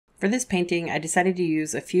For this painting, I decided to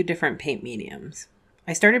use a few different paint mediums.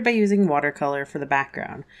 I started by using watercolor for the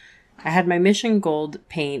background. I had my Mission Gold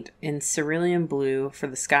paint in cerulean blue for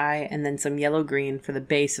the sky and then some yellow green for the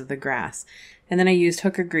base of the grass, and then I used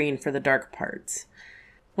Hooker green for the dark parts.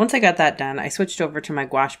 Once I got that done, I switched over to my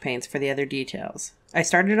gouache paints for the other details. I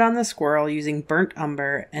started on the squirrel using burnt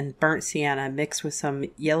umber and burnt sienna mixed with some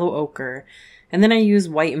yellow ochre, and then I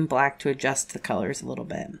used white and black to adjust the colors a little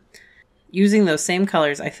bit. Using those same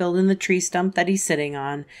colors, I filled in the tree stump that he's sitting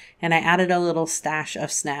on, and I added a little stash of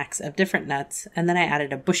snacks of different nuts, and then I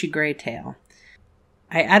added a bushy gray tail.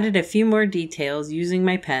 I added a few more details using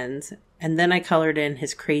my pens, and then I colored in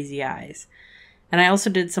his crazy eyes. And I also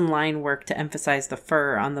did some line work to emphasize the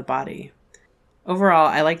fur on the body. Overall,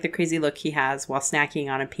 I like the crazy look he has while snacking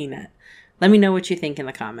on a peanut. Let me know what you think in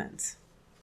the comments.